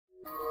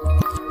Hello,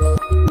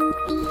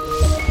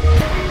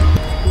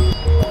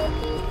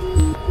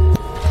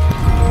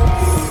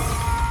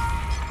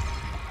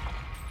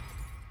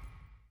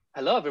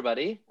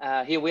 everybody.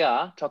 Here we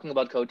are talking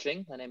about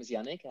coaching. My name is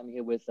Yannick. I'm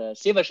here with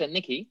Sivash and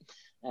Nikki.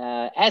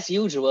 As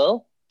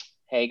usual,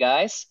 hey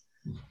guys.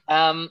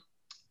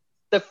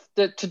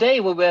 Today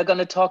we're going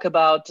to talk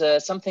about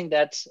something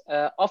that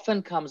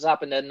often comes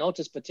up, and I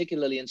notice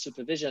particularly in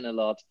supervision a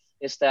lot,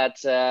 is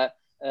that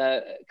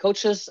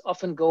coaches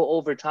often go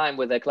over time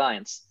with their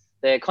clients.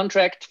 They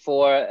contract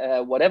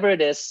for whatever it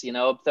is,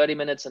 30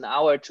 minutes, an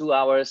hour, 2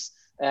 hours,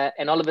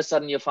 and all of a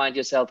sudden you find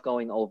yourself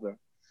going over.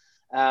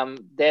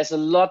 There's a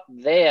lot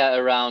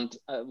there around,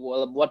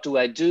 well, what do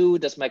I do?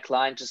 Does my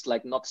client just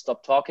not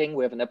stop talking?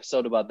 We have an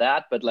episode about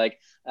that, but do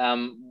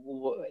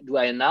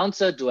I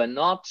announce it? Do I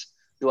not?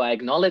 Do I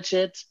acknowledge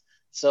it?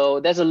 So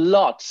there's a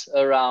lot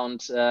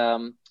around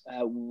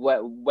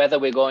whether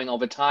we're going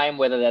over time,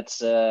 whether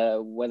that's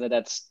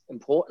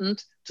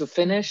important to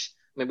finish.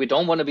 I mean, we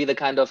don't want to be the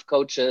kind of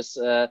coaches,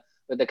 the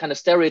kind of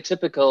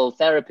stereotypical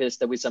therapist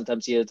that we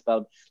sometimes hear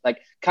about,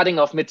 cutting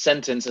off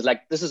mid-sentence is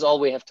this is all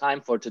we have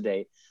time for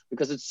today,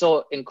 because it's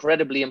so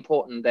incredibly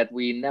important that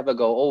we never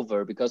go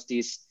over, because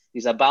these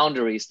are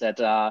boundaries that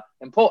are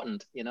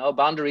important.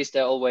 Boundaries,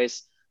 they're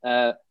always,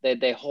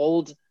 they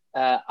hold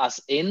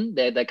us in,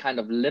 they kind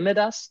of limit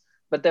us,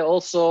 but they're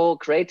also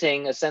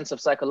creating a sense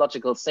of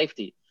psychological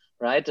safety,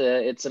 right?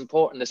 It's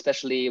important,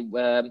 especially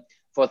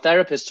for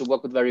therapists who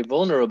work with very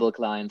vulnerable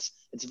clients.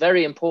 It's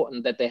very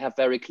important that they have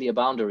very clear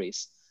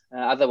boundaries.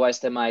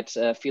 Otherwise, they might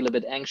feel a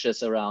bit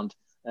anxious around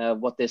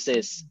what this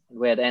is,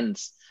 where it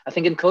ends. I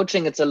think in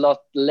coaching, it's a lot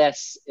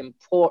less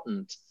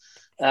important,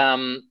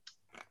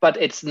 but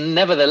it's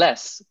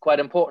nevertheless quite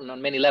important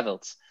on many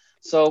levels.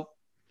 So,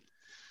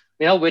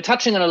 we're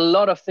touching on a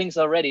lot of things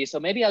already. So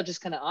maybe I'll just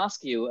kind of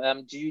ask you,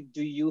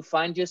 do you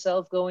find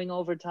yourself going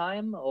over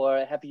time,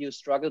 or have you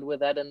struggled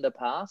with that in the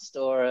past,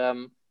 or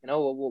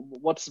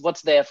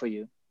what's there for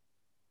you?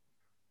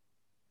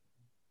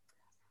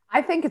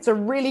 I think it's a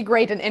really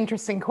great and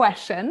interesting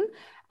question.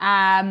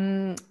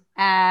 And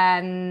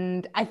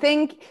I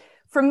think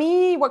for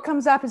me, what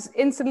comes up is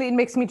instantly it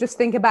makes me just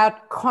think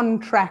about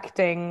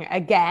contracting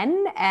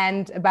again,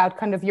 and about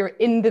kind of your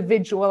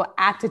individual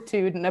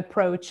attitude and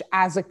approach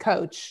as a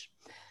coach.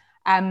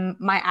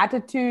 My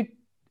attitude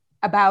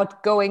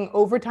about going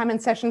overtime in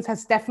sessions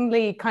has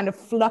definitely kind of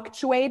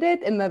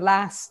fluctuated in the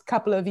last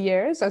couple of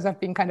years as I've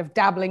been kind of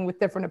dabbling with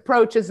different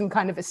approaches and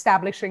kind of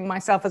establishing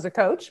myself as a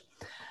coach.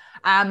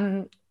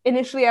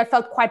 Initially, I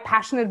felt quite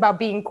passionate about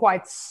being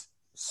quite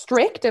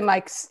strict and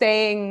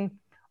staying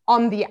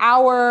on the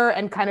hour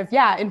and kind of,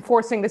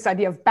 enforcing this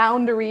idea of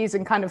boundaries,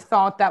 and kind of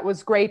thought that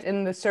was great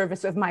in the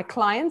service of my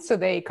clients. So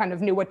they kind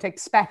of knew what to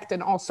expect.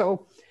 And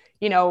also,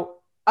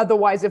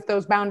 otherwise, if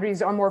those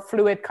boundaries are more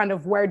fluid, kind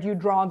of where do you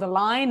draw the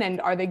line? And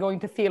are they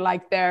going to feel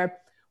like they're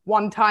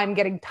one time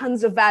getting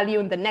tons of value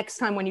and the next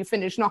time when you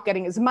finish not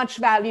getting as much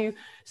value?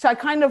 So I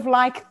kind of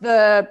like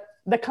the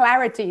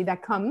clarity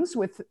that comes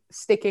with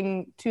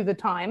sticking to the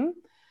time.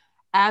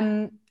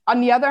 On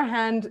the other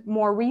hand,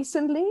 more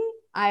recently,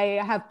 I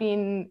have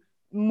been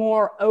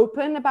more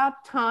open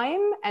about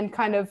time and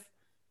kind of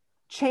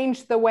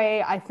changed the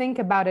way I think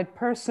about it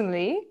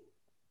personally,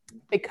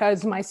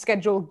 because my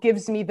schedule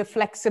gives me the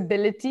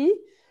flexibility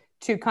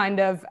to kind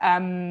of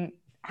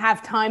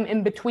have time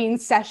in between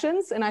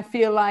sessions. And I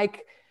feel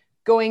like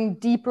going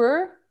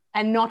deeper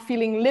and not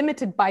feeling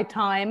limited by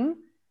time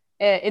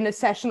in a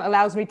session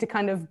allows me to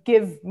kind of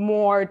give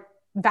more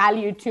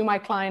value to my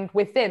client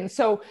within.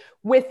 So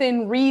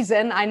within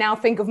reason, I now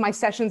think of my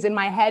sessions in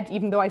my head,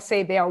 even though I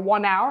say they are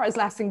 1 hour, as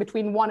lasting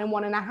between 1 and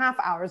 1.5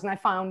 hours. And I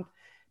found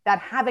that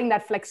having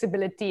that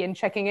flexibility and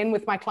checking in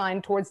with my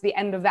client towards the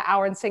end of the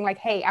hour and saying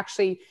hey,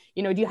 actually,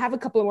 do you have a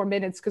couple of more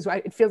minutes? Because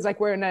it feels like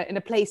we're in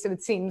a place and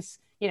it seems,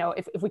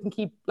 if we can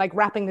keep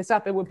wrapping this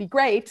up, it would be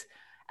great.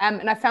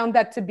 And I found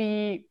that to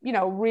be,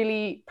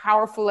 really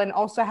powerful, and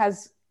also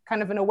has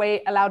kind of in a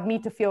way allowed me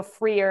to feel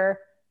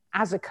freer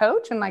as a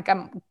coach, and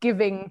I'm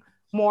giving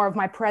more of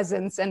my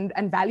presence and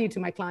value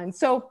to my clients.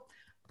 So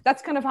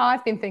that's kind of how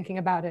I've been thinking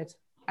about it.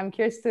 I'm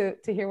curious to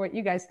hear what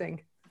you guys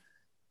think.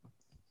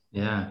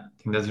 Yeah,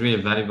 I think that's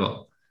really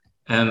valuable.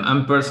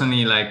 I'm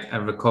personally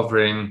a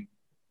recovering,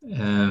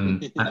 I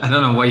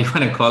don't know what you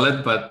want to call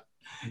it, but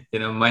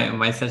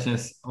my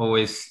sessions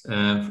always,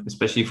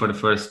 especially for the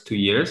first 2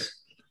 years,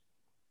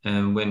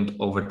 went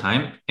over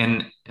time.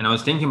 And I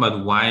was thinking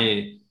about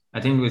why. I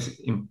think it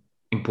was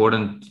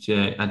important.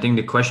 I think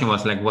the question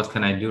was what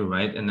can I do,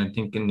 right? And I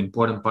think an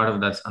important part of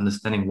that's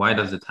understanding why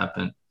does it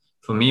happen.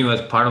 For me, it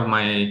was part of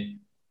my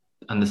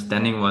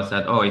understanding was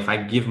that, if I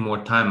give more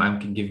time, I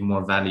can give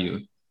more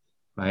value,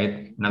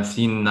 right? And I've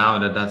seen now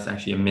that that's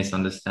actually a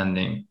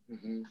misunderstanding,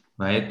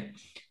 right?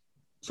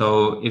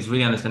 So it's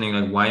really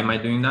understanding why am I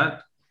doing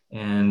that?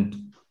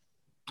 And,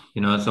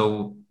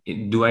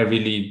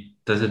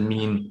 does it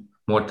mean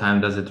more time?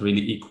 Does it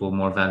really equal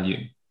more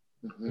value,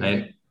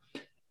 right?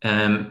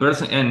 And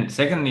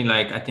secondly,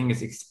 I think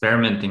it's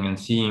experimenting and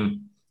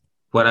seeing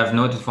what I've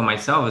noticed for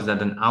myself is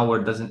that an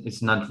hour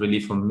it's not really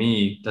for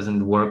me,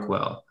 doesn't work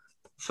well.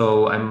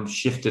 So I'm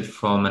shifted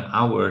from an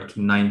hour to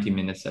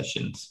 90-minute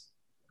sessions,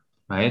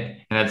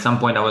 right? And at some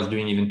point I was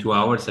doing even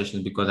 2-hour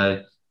sessions because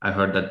I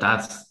heard that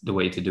that's the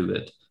way to do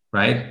it,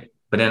 right?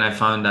 But then I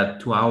found that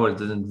 2 hours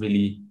doesn't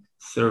really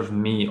serve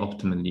me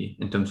optimally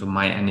in terms of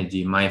my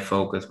energy, my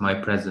focus, my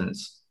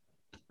presence,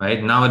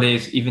 right?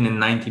 Nowadays, even in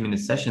 90-minute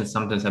sessions,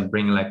 sometimes I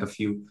bring like a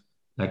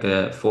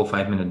 4 or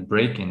 5 minute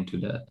break into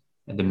that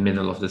at the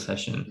middle of the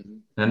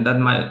session. And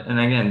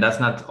again, that's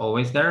not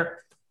always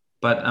there,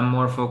 but I'm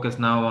more focused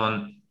now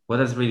on what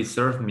has really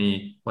served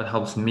me, what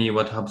helps me,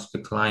 what helps the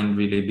client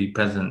really be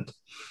present.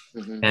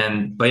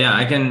 But yeah,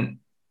 I can,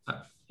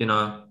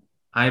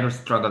 I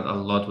struggled a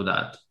lot with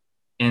that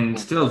and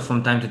still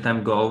from time to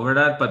time go over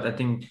that. But I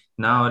think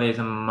nowadays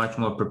I'm much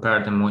more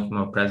prepared and much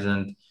more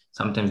present.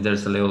 Sometimes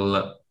there's a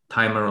little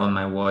timer on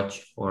my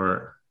watch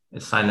or a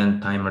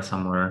silent timer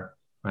somewhere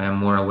where I'm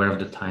more aware of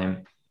the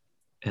time.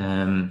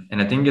 And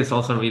I think it's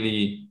also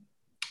really,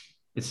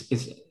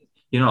 it's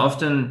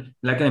often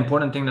like an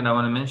important thing that I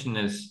want to mention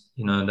is,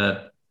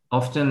 that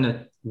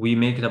often we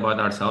make it about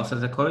ourselves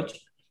as a coach,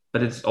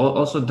 but it's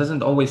also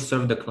doesn't always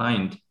serve the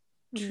client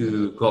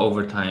to go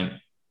over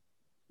time,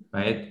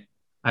 right?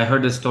 I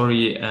heard a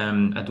story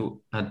at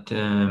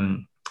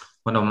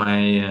one of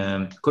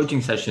my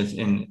coaching sessions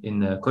in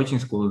the coaching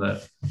school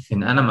that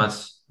in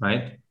Animas,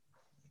 right?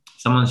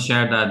 Someone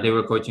shared that they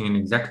were coaching an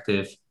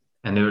executive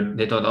and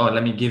they thought, oh,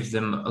 let me give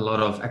them a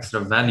lot of extra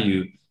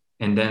value.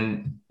 And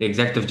then the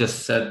executive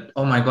just said,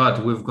 oh my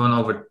God, we've gone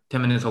over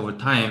 10 minutes over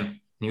time.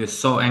 And he was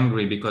so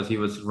angry because he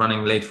was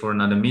running late for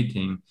another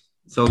meeting.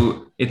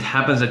 So it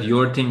happens that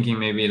you're thinking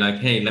maybe like,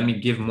 hey, let me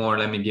give more,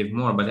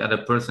 but the other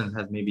person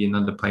has maybe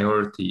another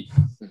priority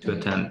to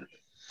attend.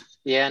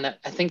 Yeah, and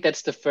I think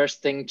that's the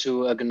first thing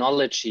to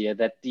acknowledge here,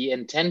 that the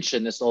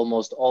intention is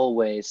almost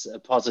always a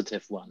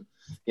positive one.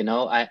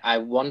 I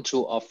want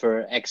to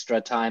offer extra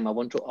time. I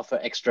want to offer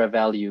extra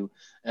value.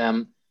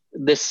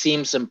 This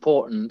seems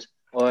important,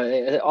 or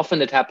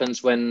often it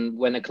happens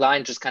when a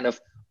client just kind of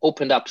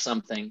opened up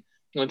something.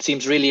 It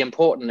seems really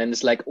important, and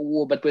it's like,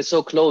 oh, but we're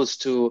so close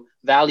to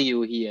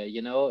value here.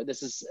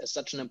 This is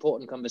such an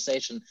important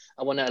conversation.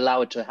 I want to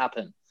allow it to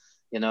happen.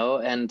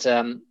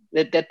 And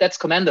that's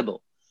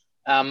commendable.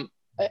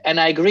 And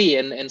I agree,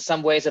 in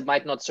some ways it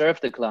might not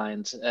serve the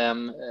client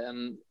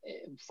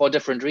for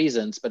different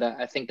reasons, but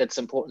I think that's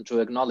important to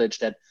acknowledge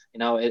that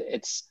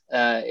it's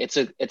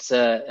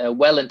a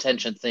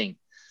well-intentioned thing.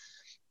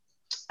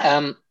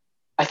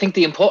 I think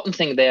the important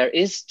thing there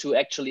is to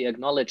actually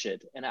acknowledge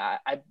it, and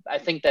I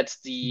think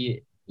that's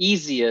the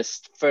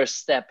easiest first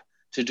step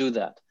to do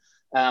that.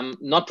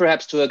 Not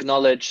perhaps to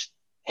acknowledge,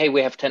 hey,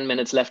 we have 10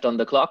 minutes left on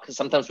the clock.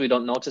 Sometimes we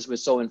don't notice, we're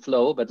so in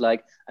flow, but I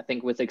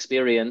think with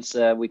experience,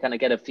 we kind of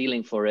get a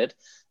feeling for it.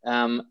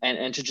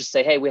 And to just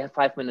say, hey, we have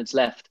 5 minutes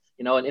left,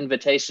 an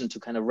invitation to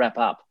kind of wrap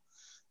up.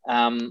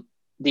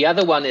 The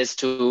other one is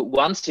to,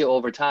 once you're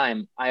over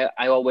time,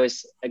 I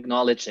always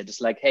acknowledge it. It's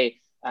like, hey,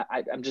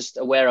 I'm just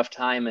aware of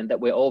time and that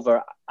we're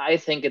over. I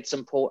think it's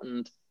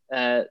important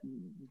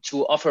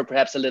to offer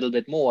perhaps a little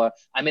bit more.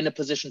 I'm in a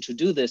position to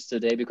do this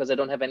today because I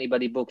don't have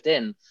anybody booked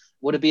in.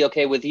 Would it be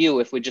okay with you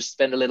if we just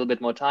spend a little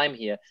bit more time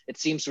here? It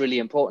seems really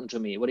important to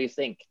me. What do you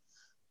think?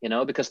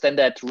 Because then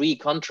that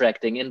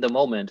recontracting in the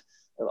moment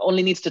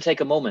only needs to take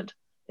a moment,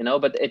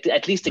 but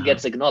at least it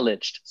gets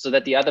acknowledged so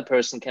that the other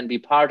person can be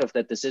part of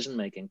that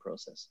decision-making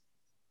process.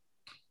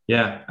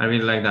 Yeah, I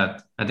really like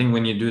that. I think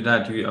when you do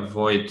that, you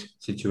avoid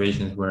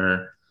situations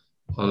where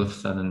all of a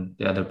sudden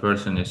the other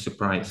person is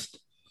surprised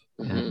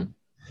and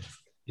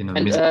missing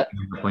the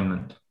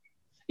appointment.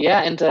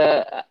 Yeah, and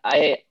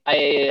I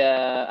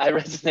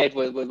resonate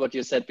with what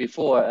you said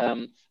before.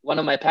 One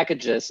of my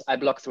packages, I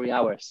block 3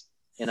 hours,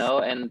 and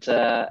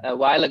a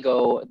while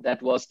ago,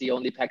 that was the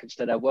only package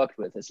that I worked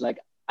with. It's like,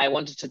 I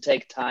wanted to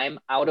take time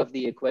out of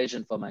the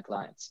equation for my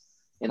clients.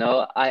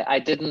 I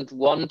didn't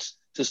want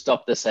to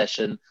stop the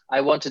session.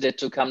 I wanted it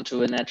to come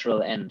to a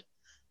natural end.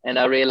 And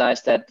I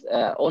realized that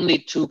only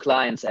 2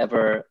 clients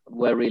ever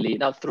were really,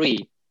 now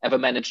 3 ever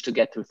managed to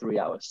get through 3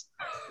 hours,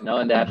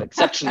 and they have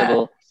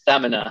exceptional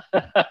stamina.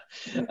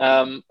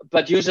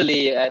 But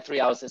usually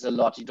 3 hours is a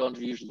lot. You don't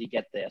usually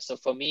get there. So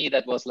for me,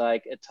 that was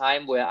like a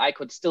time where I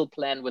could still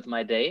plan with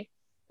my day,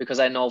 because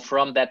I know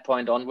from that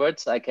point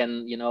onwards, I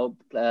can,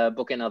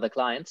 book in other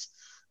clients.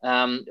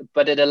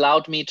 But it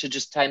allowed me to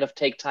just kind of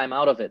take time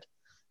out of it.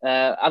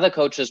 Other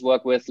coaches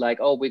work with like,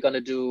 oh, we're going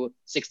to do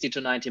 60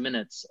 to 90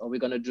 minutes, or we're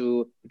going to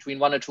do between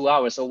 1 or 2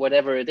 hours, or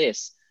whatever it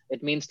is.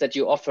 It means that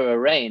you offer a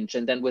range,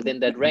 and then within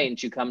that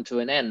range, you come to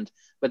an end.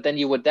 But then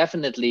you would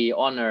definitely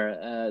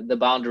honor the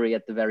boundary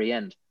at the very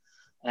end.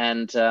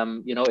 And,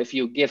 if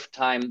you give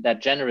time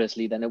that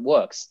generously, then it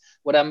works.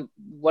 What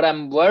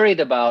I'm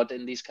worried about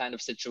in these kind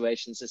of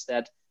situations is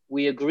that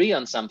we agree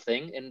on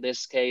something, in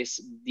this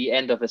case, the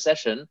end of a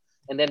session,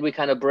 and then we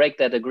kind of break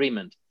that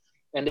agreement.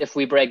 And if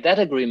we break that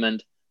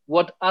agreement,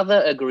 what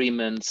other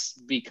agreements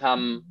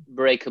become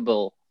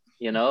breakable?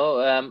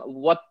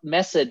 What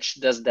message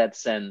does that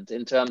send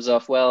in terms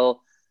of,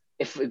 well,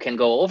 if we can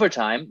go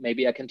overtime,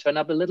 maybe I can turn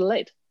up a little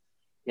late.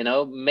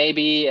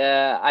 Maybe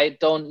I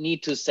don't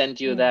need to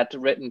send you that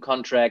written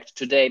contract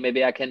today.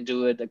 Maybe I can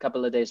do it a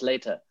couple of days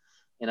later.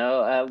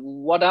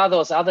 What are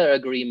those other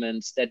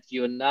agreements that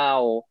you're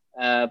now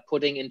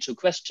putting into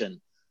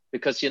question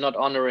because you're not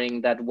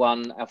honoring that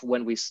one of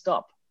when we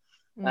stop?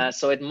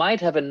 So it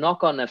might have a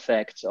knock-on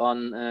effect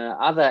on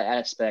other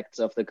aspects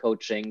of the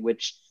coaching,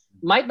 which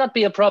might not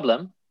be a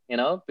problem,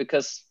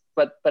 because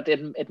but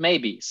it may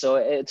be. So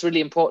it's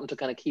really important to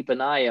kind of keep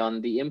an eye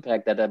on the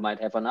impact that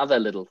might have on other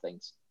little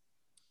things.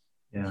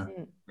 Yeah,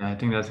 I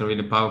think that's a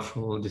really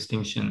powerful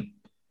distinction,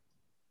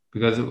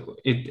 because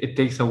it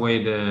takes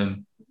away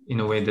in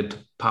a way the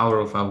power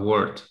of our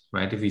word,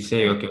 right? If you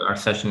say, okay, our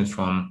session is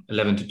from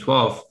 11 to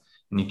 12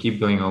 and you keep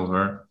going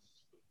over,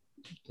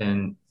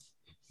 then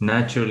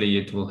naturally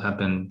it will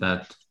happen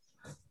that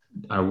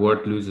our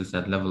word loses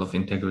that level of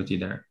integrity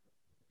there.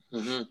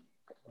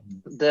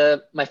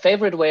 My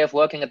favorite way of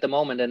working at the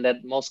moment, and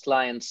that most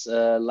clients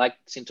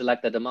seem to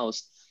like that the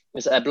most,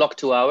 is I block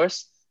 2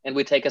 hours and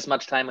we take as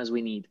much time as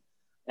we need.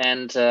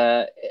 And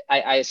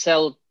I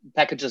sell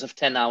packages of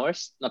 10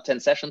 hours, not 10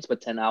 sessions,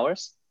 but 10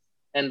 hours.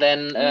 And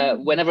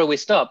then whenever we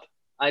stop,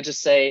 I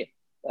just say,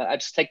 I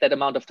just take that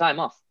amount of time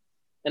off.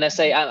 And I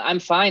say, I'm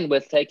fine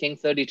with taking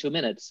 32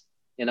 minutes,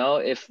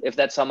 if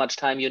that's how much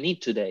time you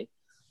need today.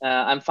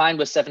 I'm fine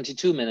with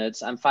 72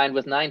 minutes. I'm fine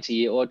with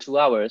 90 or 2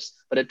 hours.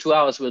 But at 2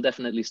 hours, we'll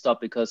definitely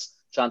stop because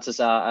chances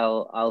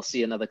are I'll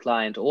see another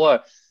client.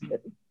 Or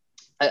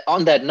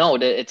on that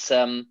note, it's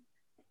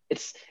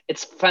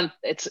fun.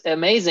 It's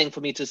amazing for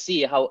me to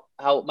see how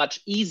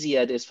much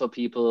easier it is for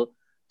people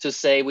to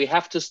say we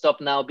have to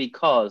stop now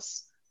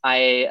because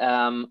I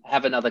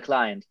have another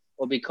client,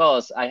 or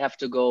because I have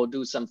to go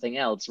do something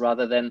else,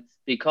 rather than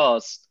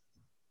because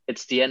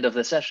it's the end of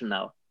the session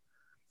now.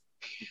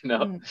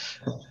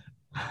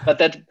 But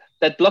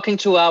that blocking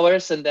 2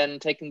 hours and then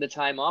taking the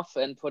time off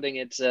and putting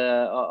it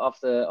off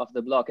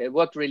the block, it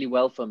worked really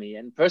well for me.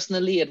 And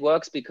personally, it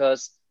works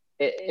because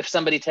if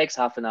somebody takes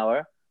half an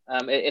hour,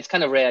 it's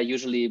kind of rare.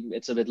 Usually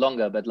it's a bit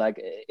longer, but like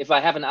if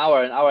I have an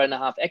hour and a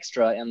half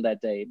extra in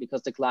that day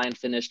because the client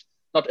finished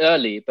not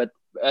early, but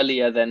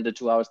earlier than the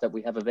 2 hours that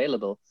we have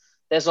available,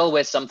 there's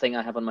always something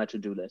I have on my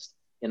to-do list.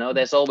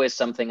 There's always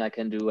something I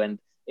can do, and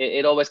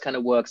it always kind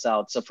of works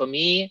out. So for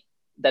me,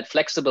 that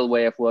flexible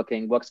way of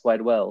working works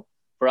quite well.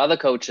 For other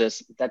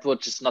coaches, that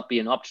would just not be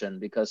an option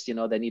because,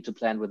 they need to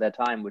plan with their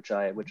time, which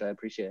I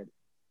appreciate.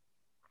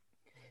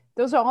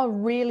 Those are all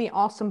really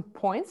awesome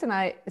points. And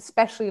I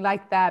especially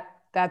like that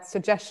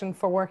suggestion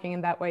for working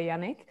in that way,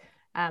 Yannick.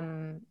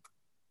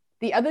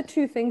 The other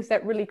two things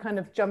that really kind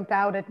of jumped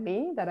out at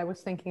me that I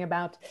was thinking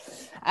about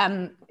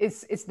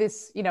is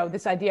this,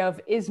 this idea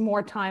of, is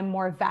more time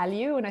more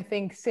value? And I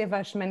think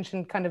Sevash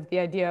mentioned kind of the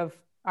idea of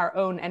our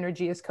own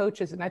energy as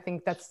coaches. And I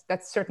think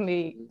that's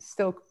certainly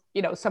still,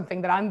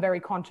 something that I'm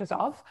very conscious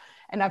of.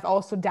 And I've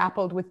also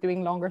dabbled with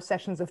doing longer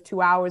sessions of 2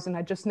 hours. And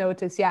I just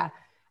noticed,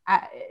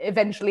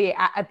 eventually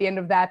at the end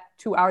of that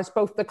 2 hours,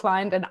 both the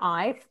client and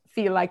I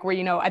feel like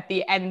we're, at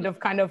the end of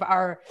kind of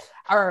our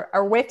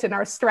wit and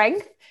our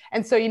strength.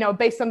 And so,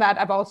 based on that,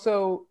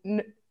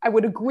 I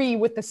would agree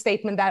with the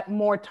statement that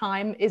more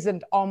time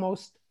isn't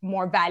almost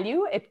more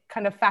value. It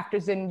kind of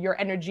factors in your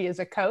energy as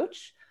a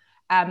coach,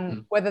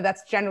 whether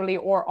that's generally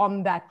or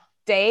on that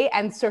day,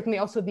 and certainly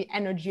also the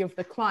energy of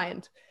the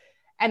client.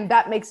 And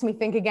that makes me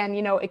think again,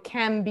 it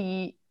can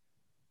be,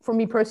 for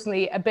me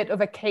personally, a bit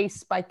of a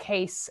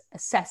case-by-case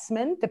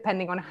assessment,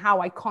 depending on how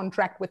I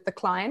contract with the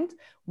client,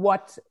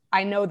 what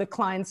I know the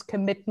client's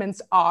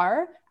commitments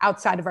are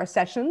outside of our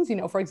sessions.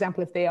 For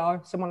example, if they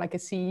are someone like a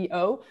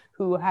CEO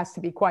who has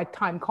to be quite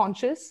time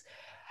conscious.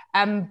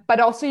 But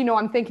also,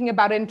 I'm thinking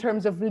about it in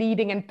terms of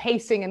leading and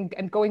pacing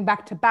and going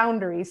back to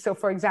boundaries. So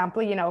for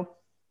example,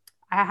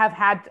 I have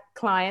had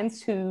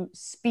clients who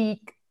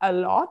speak a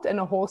lot, and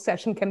a whole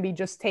session can be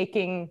just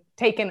taken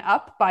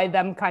up by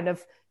them kind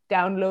of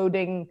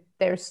downloading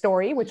their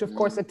story, which of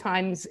course at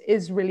times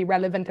is really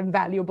relevant and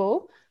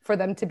valuable for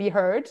them to be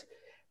heard.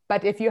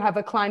 But if you have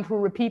a client who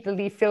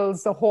repeatedly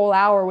fills the whole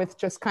hour with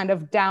just kind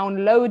of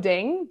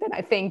downloading, then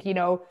I think,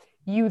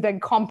 you then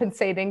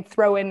compensating,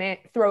 throwing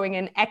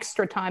in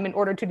extra time in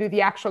order to do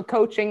the actual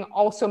coaching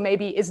also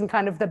maybe isn't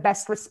kind of the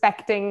best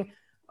respecting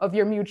of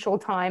your mutual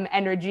time,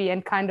 energy,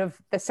 and kind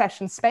of the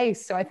session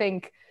space. So I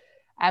think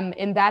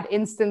in that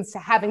instance,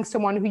 having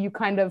someone who you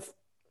kind of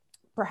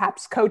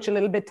perhaps coach a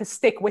little bit to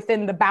stick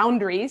within the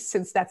boundaries,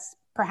 since that's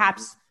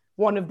perhaps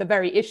one of the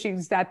very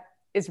issues that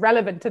is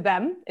relevant to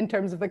them in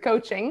terms of the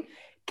coaching,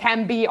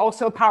 can be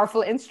also a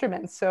powerful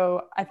instrument.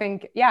 So I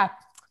think,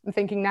 I'm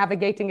thinking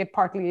navigating it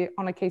partly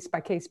on a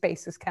case-by-case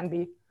basis can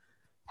be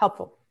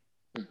helpful.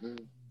 Mm-hmm.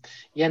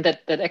 Yeah, and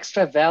that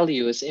extra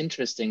value is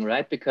interesting,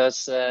 right?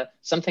 Because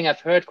something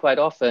I've heard quite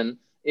often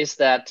is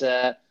that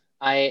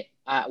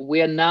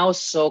we are now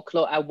so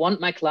close. I want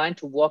my client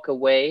to walk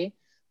away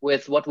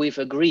with what we've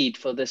agreed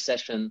for this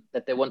session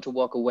that they want to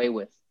walk away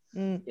with,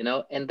 and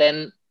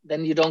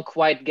then you don't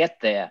quite get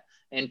there,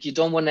 and you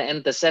don't want to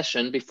end the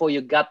session before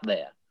you got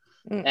there.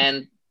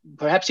 And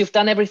perhaps you've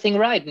done everything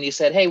right and you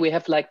said, hey, we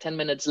have like 10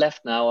 minutes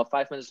left now or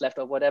 5 minutes left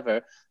or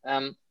whatever.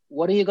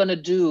 What are you going to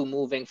do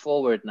moving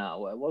forward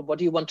now? What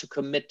do you want to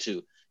commit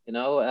to?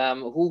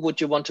 Who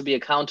would you want to be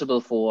accountable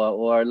for?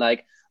 Or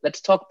like,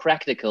 let's talk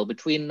practical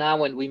between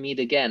now and we meet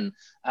again.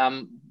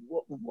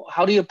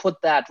 How do you put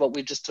what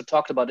we just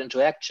talked about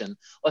into action?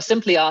 Or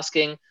simply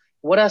asking,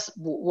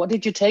 what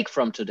did you take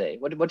from today?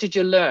 What did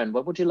you learn?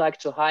 What would you like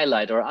to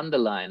highlight or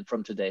underline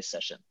from today's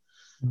session?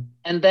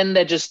 And then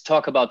they just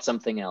talk about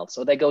something else,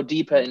 or they go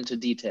deeper into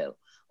detail,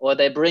 or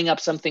they bring up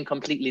something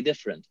completely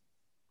different.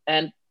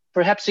 And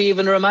perhaps you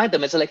even remind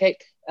them, it's like, hey,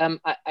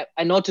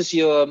 I notice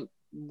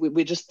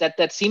we just,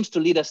 that seems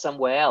to lead us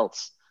somewhere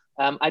else.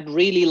 I'd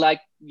really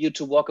like you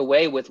to walk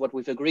away with what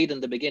we've agreed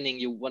in the beginning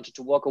you wanted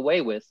to walk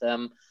away with.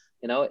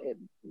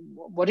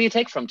 What do you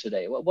take from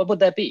today? What would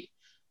that be?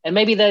 And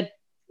maybe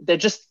they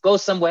just go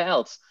somewhere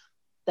else.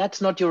 That's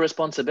not your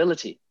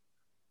responsibility.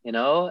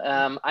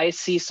 I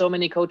see so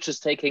many coaches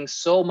taking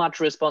so much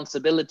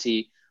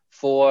responsibility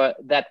for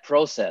that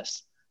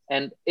process.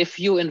 And if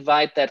you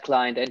invite that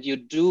client and you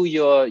do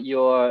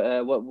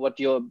what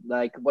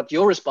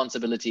your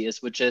responsibility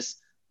is, which is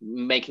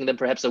making them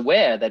perhaps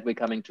aware that we're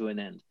coming to an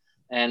end,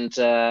 and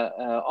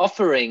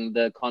offering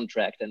the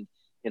contract, and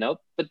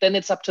but then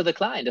it's up to the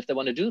client if they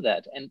want to do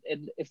that. And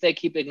if they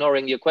keep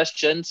ignoring your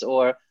questions,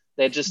 or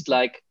they're just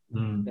like,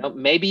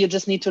 maybe you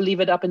just need to leave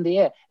it up in the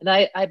air. And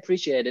I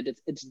appreciate it.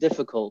 It's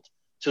difficult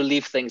to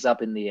leave things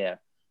up in the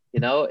air.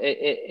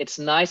 It's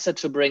nicer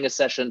to bring a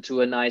session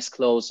to a nice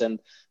close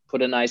and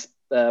put a nice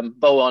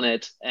bow on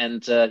it,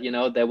 and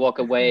they walk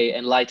away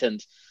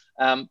enlightened.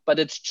 But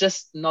it's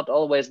just not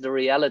always the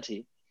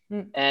reality.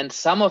 And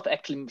some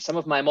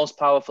of my most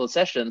powerful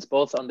sessions,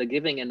 both on the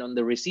giving and on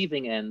the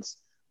receiving ends,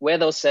 were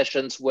those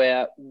sessions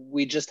where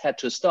we just had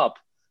to stop,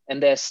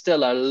 and there's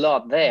still a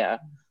lot there.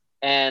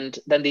 And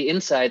then the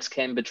insights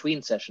came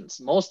between sessions.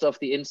 Most of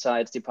the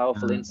insights, the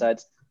powerful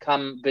insights,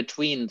 come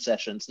between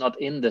sessions, not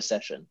in the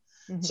session.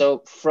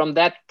 So from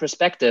that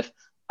perspective,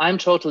 I'm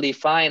totally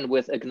fine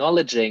with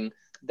acknowledging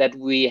that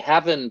we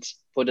haven't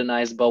put a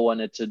nice bow on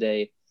it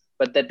today,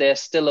 but that there's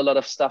still a lot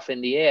of stuff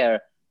in the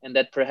air, and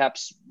that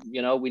perhaps,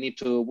 we need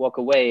to walk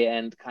away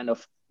and kind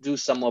of do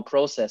some more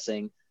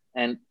processing.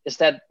 And is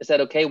that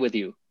okay with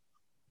you?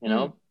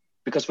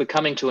 Because we're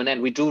coming to an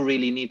end. We do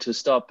really need to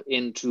stop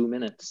in 2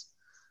 minutes.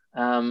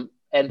 And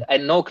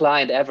no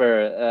client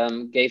ever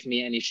gave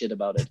me any shit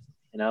about it,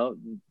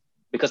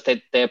 because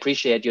they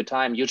appreciate your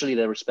time. Usually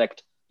they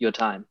respect your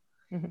time.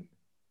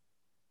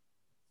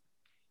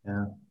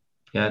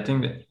 Yeah, I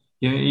think that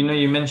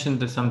you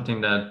mentioned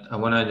something that I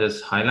want to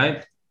just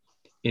highlight.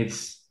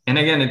 And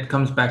again, it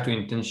comes back to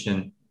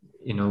intention.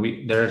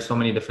 There are so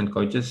many different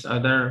coaches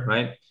out there,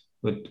 right?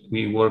 But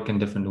we work in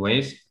different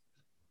ways.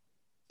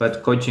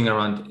 But coaching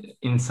around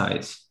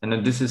insights.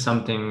 And this is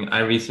something I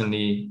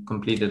recently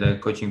completed a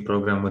coaching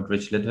program with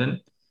Rich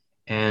Litvin.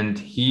 And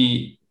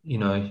he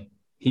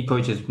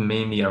coaches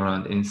mainly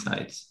around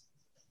insights.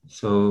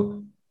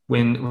 So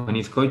when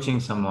he's coaching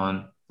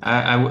someone,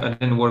 I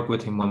didn't work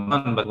with him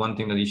one-on-one, but one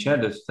thing that he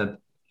shared is that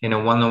in a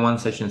one-on-one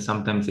session,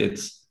 sometimes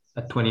it's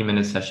a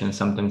 20-minute session,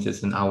 sometimes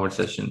it's an hour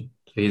session.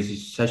 So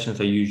his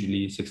sessions are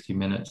usually 60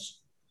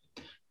 minutes,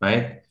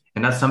 right?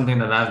 And that's something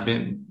that I've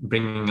been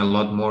bringing a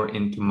lot more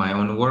into my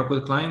own work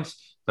with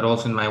clients, but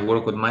also in my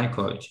work with my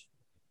coach.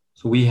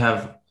 So I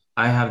have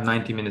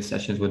 90-minute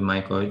sessions with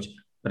my coach,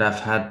 but I've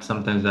had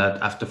sometimes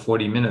that after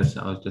 40 minutes,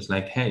 I was just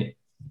like, hey,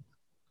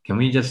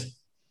 I'm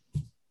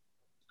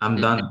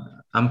done.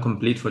 I'm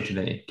complete for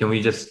today. Can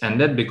we just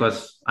end it?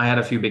 Because I had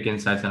a few big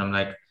insights and I'm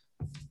like,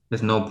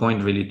 there's no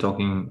point really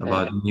talking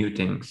about new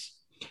things.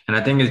 And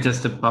I think it's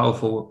just a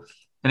powerful,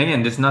 and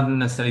again, it's not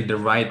necessarily the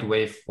right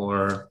way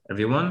for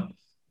everyone,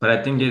 but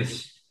I think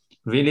it's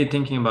really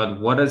thinking about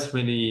what is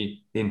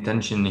really the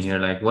intention here.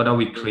 Like, what are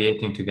we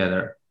creating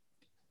together?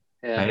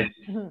 Yeah.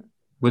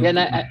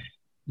 Right?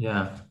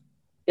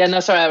 No,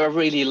 sorry. I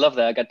really love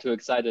that. I got too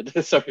excited.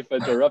 Sorry if I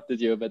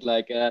interrupted you, but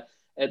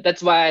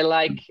that's why I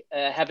like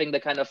having the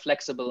kind of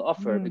flexible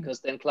offer, because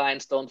then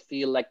clients don't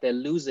feel like they're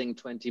losing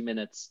 20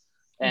 minutes.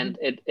 And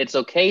it's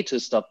okay to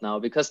stop now,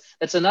 because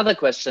that's another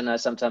question I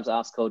sometimes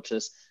ask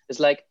coaches. It's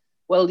like,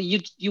 well,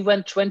 you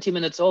went 20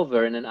 minutes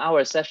over in an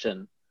hour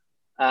session.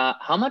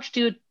 How much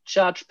do you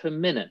charge per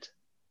minute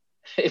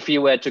if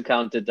you were to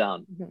count it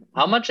down?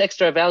 How much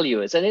extra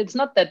value is? And it's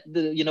not that,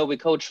 we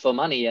coach for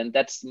money, and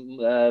that's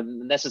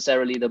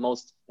necessarily the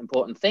most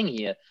important thing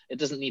here. It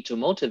doesn't need to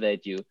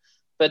motivate you.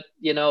 But,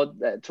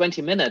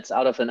 20 minutes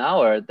out of an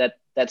hour,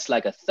 that's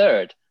like a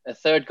third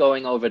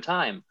going over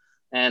time.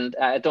 And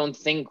I don't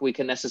think we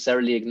can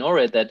necessarily ignore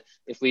it, that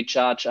if we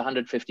charge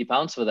 150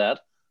 pounds for that,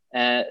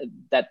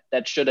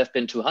 that should have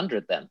been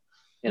 200 then.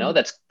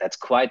 That's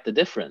quite the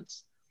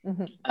difference.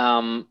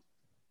 And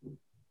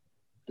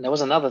there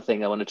was another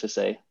thing I wanted to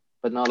say,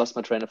 but now I lost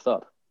my train of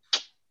thought.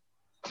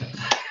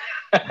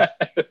 Come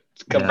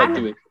back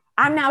to me.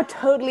 I'm now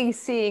totally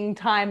seeing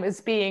time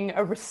as being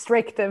a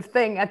restrictive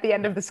thing at the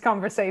end of this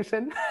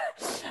conversation.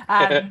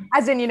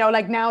 As in,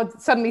 like now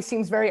it suddenly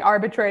seems very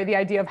arbitrary, the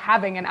idea of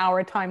having an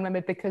hour time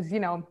limit, because,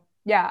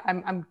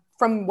 I'm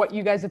from what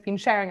you guys have been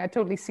sharing, I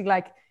totally see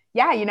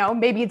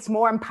maybe it's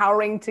more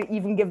empowering to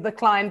even give the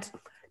client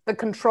the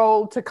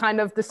control to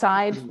kind of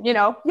decide,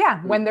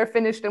 when they're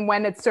finished and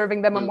when it's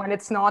serving them and when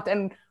it's not.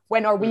 And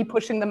when are we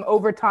pushing them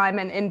over time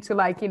and into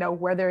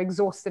where they're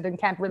exhausted and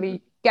can't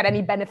really get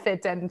any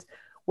benefit and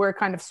we're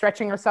kind of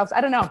stretching ourselves. I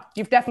don't know.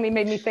 You've definitely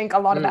made me think a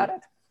lot about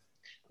it.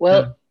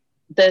 Well,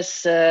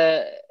 there's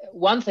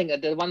one thing,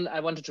 the one I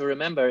wanted to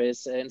remember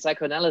is in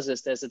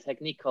psychoanalysis, there's a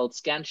technique called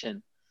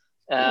scansion,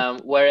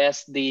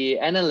 whereas the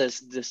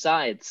analyst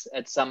decides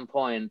at some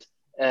point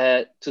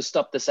to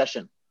stop the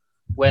session.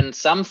 When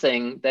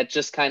something that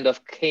just kind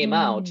of came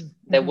out,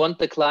 they want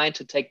the client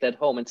to take that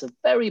home. It's a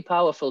very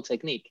powerful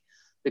technique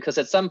because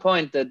at some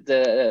point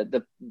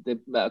the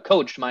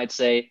coach might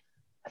say,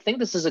 I think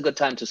this is a good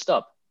time to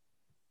stop.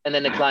 And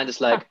then the client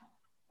is like,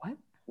 what?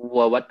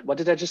 Well, what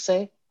did I just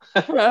say?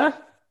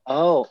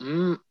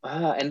 And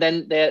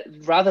then they're,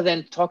 rather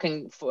than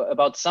talking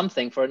about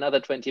something for another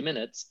 20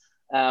 minutes,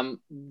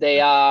 they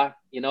are,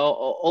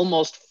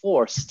 almost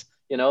forced,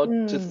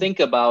 to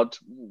think about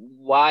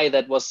why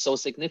that was so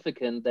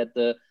significant that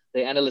the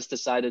analyst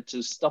decided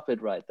to stop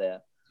it right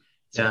there.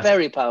 It's a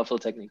very powerful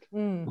technique.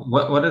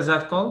 What is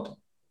that called?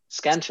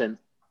 Scansion.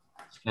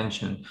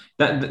 Scansion.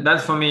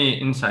 That's for me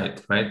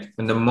insight, right?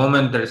 When the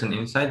moment there's an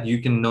insight,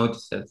 you can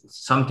notice that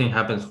something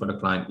happens for the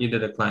client. Either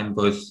the client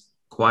goes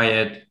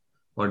quiet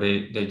or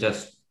they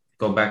just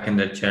go back in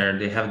their chair.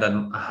 They have that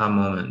aha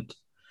moment.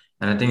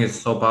 And I think it's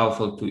so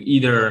powerful to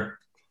either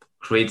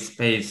create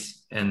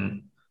space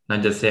and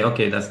not just say,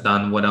 okay, that's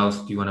done. What else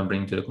do you want to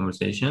bring to the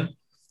conversation?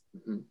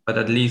 But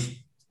at least,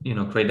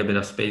 create a bit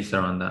of space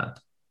around that.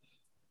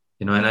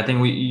 And I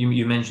think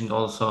you mentioned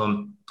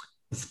also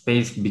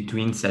space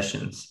between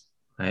sessions.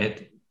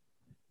 Right.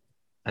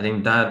 I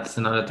think that's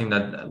another thing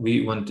that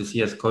we want to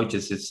see as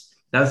coaches.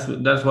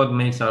 That's what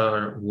makes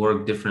our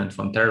work different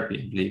from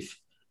therapy, I believe.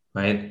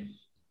 Right.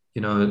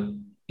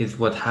 It's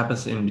what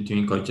happens in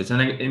between coaches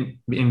and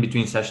in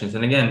between sessions.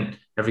 And again,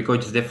 every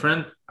coach is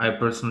different. I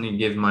personally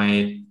give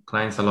my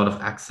clients a lot of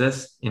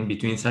access in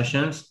between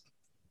sessions.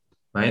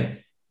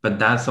 Right. But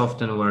that's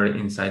often where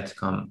insights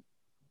come,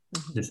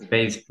 the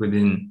space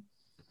within.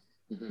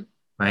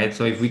 Right.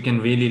 So if we can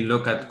really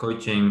look at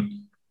coaching,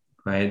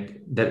 right,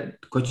 that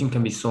coaching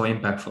can be so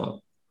impactful,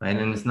 right?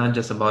 And it's not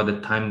just about the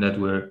time that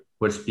we're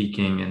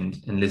speaking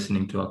and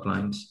listening to our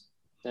clients.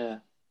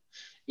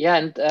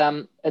 And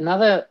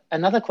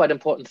another quite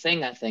important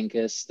thing, I think,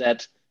 is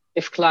that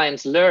if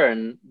clients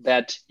learn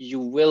that you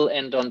will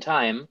end on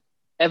time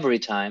every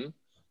time,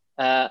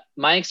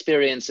 my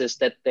experience is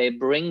that they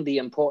bring the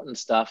important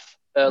stuff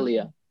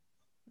earlier.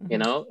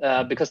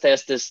 Because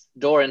there's this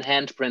door in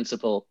hand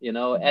principle,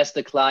 as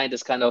the client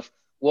is kind of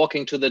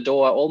walking to the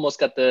door, almost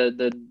got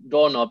the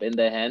doorknob in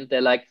their hand. They're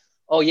like,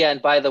 oh yeah,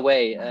 and by the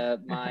way,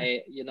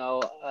 I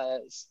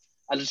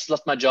just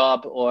lost my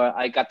job, or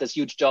I got this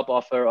huge job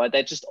offer, or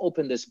they just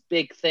open this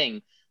big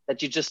thing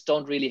that you just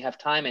don't really have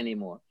time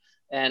anymore.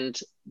 And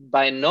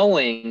by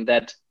knowing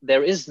that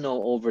there is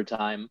no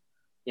overtime,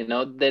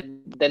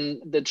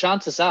 then the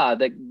chances are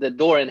that the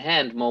door in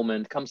hand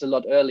moment comes a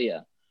lot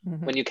earlier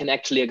when you can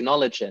actually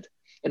acknowledge it.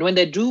 And when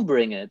they do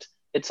bring it,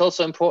 it's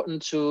also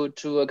important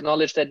to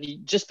acknowledge that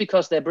just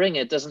because they bring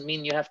it doesn't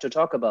mean you have to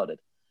talk about it.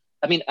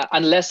 I mean,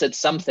 unless it's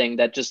something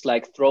that just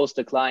throws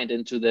the client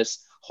into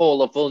this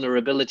hole of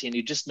vulnerability, and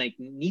you just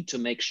need to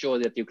make sure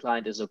that your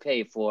client is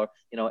okay for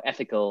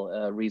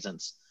ethical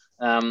reasons.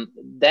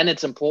 Then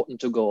it's important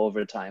to go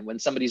over time. When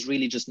somebody's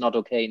really just not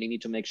okay, and you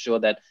need to make sure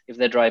that if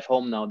they drive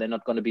home now, they're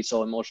not going to be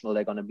so emotional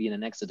they're going to be in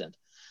an accident.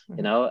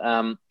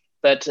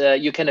 But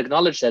you can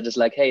acknowledge that as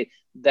hey,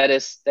 that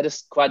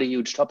is quite a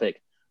huge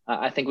topic.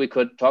 I think we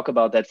could talk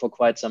about that for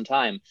quite some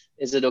time.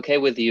 Is it okay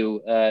with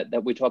you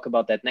that we talk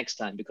about that next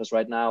time? Because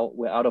right now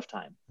we're out of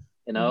time.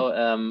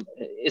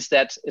 Is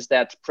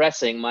that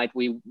pressing? Might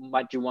you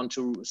want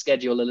to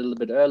schedule a little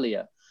bit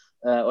earlier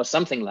or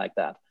something like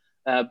that?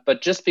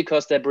 But just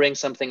because they bring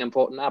something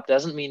important up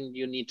doesn't mean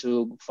you need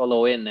to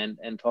follow in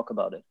and talk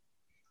about it.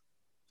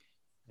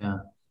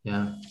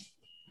 Yeah.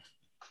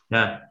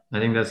 I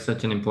think that's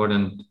such an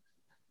important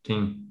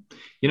thing.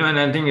 And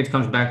I think it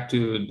comes back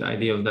to the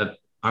idea of that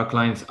our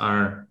clients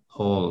are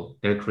whole,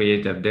 they're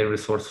creative, they're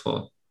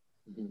resourceful,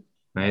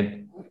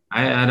 right?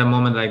 I had a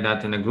moment like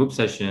that in a group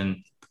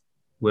session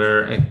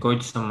where I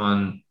coached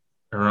someone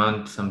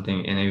around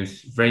something and it was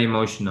very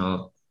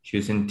emotional. She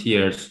was in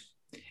tears.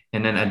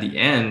 And then at the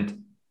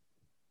end,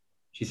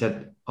 she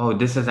said, oh,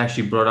 this has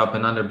actually brought up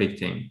another big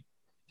thing.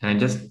 And I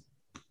just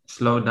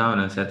slowed down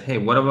and said, hey,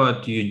 what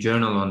about you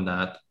journal on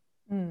that?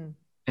 And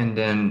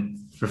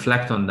then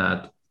reflect on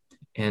that.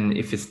 And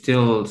if it's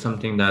still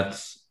something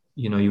that's,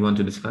 you want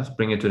to discuss,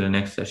 bring it to the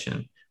next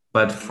session.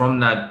 But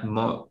from that,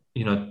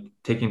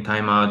 taking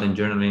time out and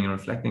journaling and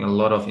reflecting, a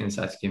lot of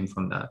insights came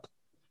from that.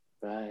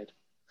 Right.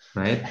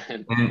 right?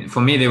 And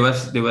for me, there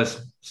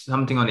was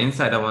something on the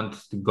inside I wanted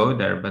to go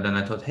there, but then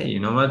I thought, hey, you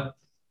know what?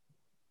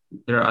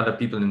 There are other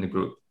people in the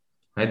group,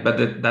 right?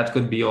 But that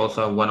could be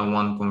also a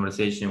one-on-one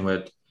conversation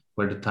where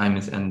the time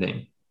is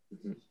ending.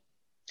 Mm-hmm.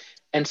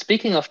 And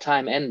speaking of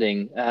time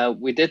ending,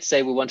 we did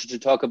say we wanted to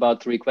talk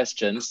about 3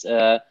 questions,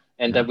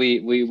 and that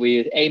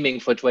we're aiming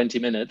for 20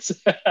 minutes.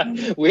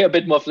 We're a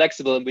bit more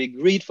flexible, and we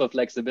agreed for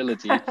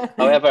flexibility.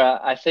 However,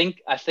 I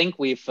think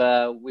we've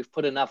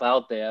put enough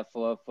out there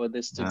for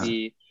this to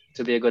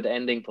be a good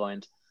ending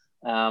point.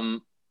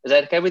 Is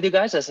that okay with you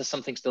guys? Or is there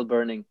something still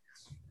burning?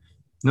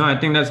 No, I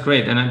think that's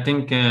great. And I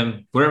think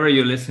wherever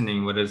you're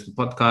listening, whether it's the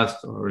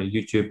podcast or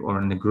YouTube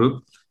or in the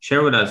group,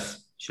 share with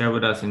us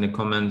in the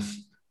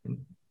comments.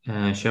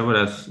 Share with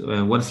us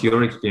what's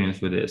your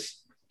experience with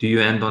this. Do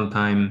you end on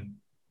time?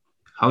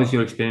 How is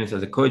your experience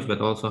as a coach, but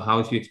also how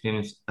is your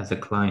experience as a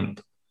client?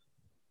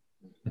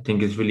 I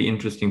think it's really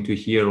interesting to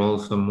hear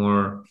also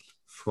more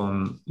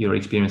from your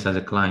experience as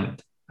a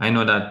client. I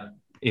know that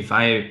if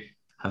I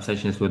have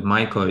sessions with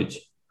my coach,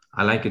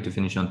 I like it to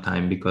finish on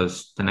time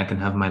because then I can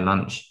have my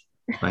lunch,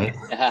 right?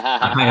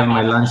 I have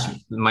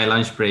my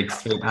lunch break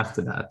straight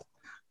after that.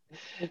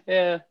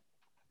 Yeah.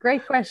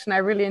 Great question. I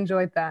really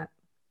enjoyed that.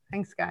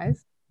 Thanks,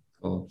 guys.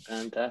 Cool.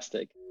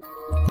 Fantastic.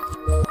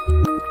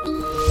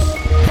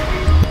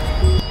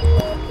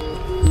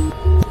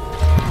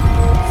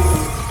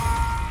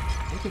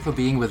 Thank you for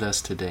being with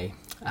us today.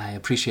 I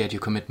appreciate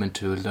your commitment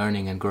to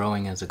learning and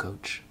growing as a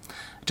coach.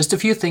 Just a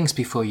few things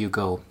before you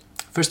go.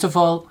 First of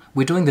all,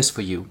 we're doing this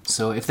for you,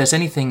 so if there's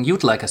anything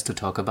you'd like us to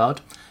talk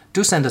about,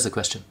 do send us a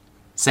question.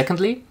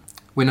 Secondly,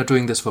 we're not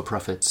doing this for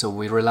profit, so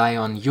we rely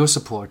on your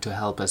support to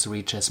help us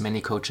reach as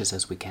many coaches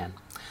as we can.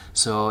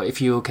 So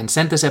if you can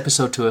send this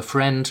episode to a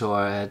friend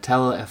or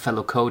tell a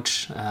fellow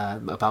coach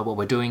about what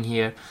we're doing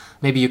here,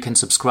 maybe you can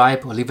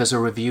subscribe or leave us a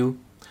review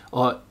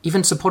or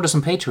even support us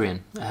on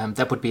Patreon.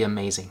 That would be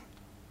amazing.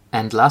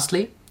 And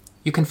lastly,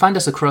 you can find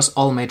us across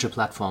all major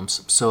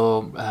platforms.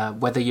 So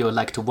whether you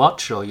like to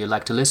watch or you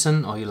like to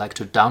listen or you like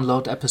to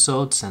download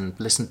episodes and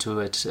listen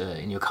to it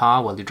in your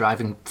car while you're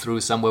driving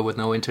through somewhere with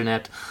no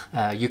internet,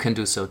 you can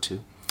do so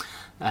too.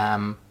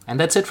 And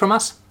that's it from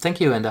us.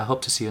 Thank you, and I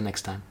hope to see you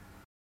next time.